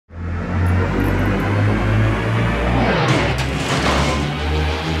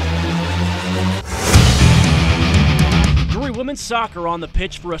Women's soccer on the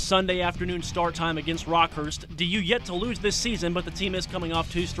pitch for a Sunday afternoon start time against Rockhurst. DU yet to lose this season, but the team is coming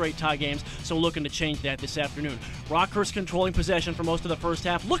off 2 straight tie games, so looking to change that this afternoon. Rockhurst controlling possession for most of the first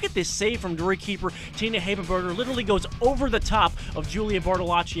half. Look at this save from Drury keeper Tina Haberberger. Literally goes over the top of Julia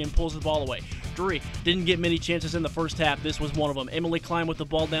Bartolacci and pulls the ball away. Drury didn't get many chances in the first half. This was one of them. Emily Klein with the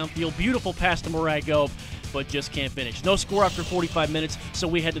ball downfield. Beautiful pass to Mariah Gove, but just can't finish. No score after 45 minutes, so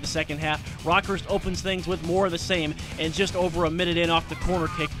we head to the second half. Rockhurst opens things with more of the same, and just over a minute in off the corner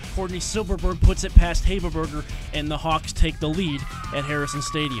kick, Courtney Silverberg puts it past Haberberger, and the Hawks take the lead at Harrison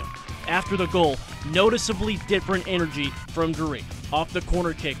Stadium. After the goal, noticeably different energy from Drury. Off the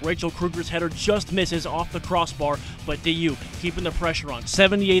corner kick, Rachel Kruger's header just misses off the crossbar, but DU keeping the pressure on.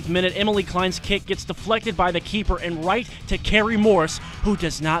 78th minute, Emily Klein's kick gets deflected by the keeper and right to Carrie Morris, who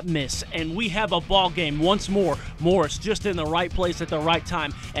does not miss. And we have a ball game once more. Morris just in the right place at the right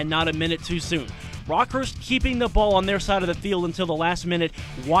time and not a minute too soon. Rockhurst keeping the ball on their side of the field until the last minute.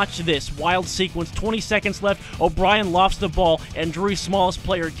 Watch this wild sequence. 20 seconds left. O'Brien lofts the ball, and Drury's smallest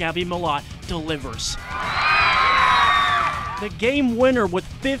player, Gabbe Millot, delivers. The game winner with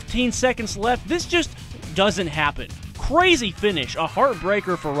 15 seconds left. This just doesn't happen. Crazy finish. A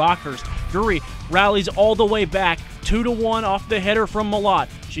heartbreaker for Rockhurst. Drury rallies all the way back. 2-1 off the header from Millot.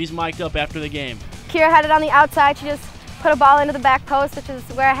 She's mic'd up after the game. Kira had it on the outside. She just put a ball into the back post, which is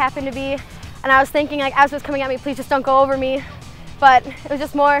where I happened to be. And I was thinking, like, as it was coming at me, please just don't go over me. But it was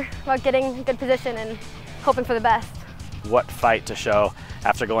just more about getting a good position and hoping for the best. What fight to show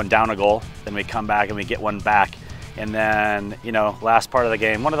after going down a goal. Then we come back and we get one back. And then, you know, last part of the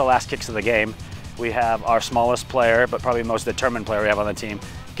game, one of the last kicks of the game, we have our smallest player, but probably most determined player we have on the team,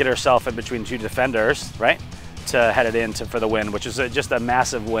 get herself in between 2 defenders, right, to head it in for the win, which is just a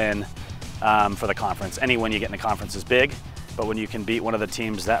massive win for the conference. Any win you get in the conference is big, but when you can beat one of the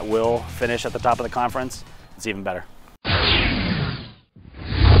teams that will finish at the top of the conference, it's even better.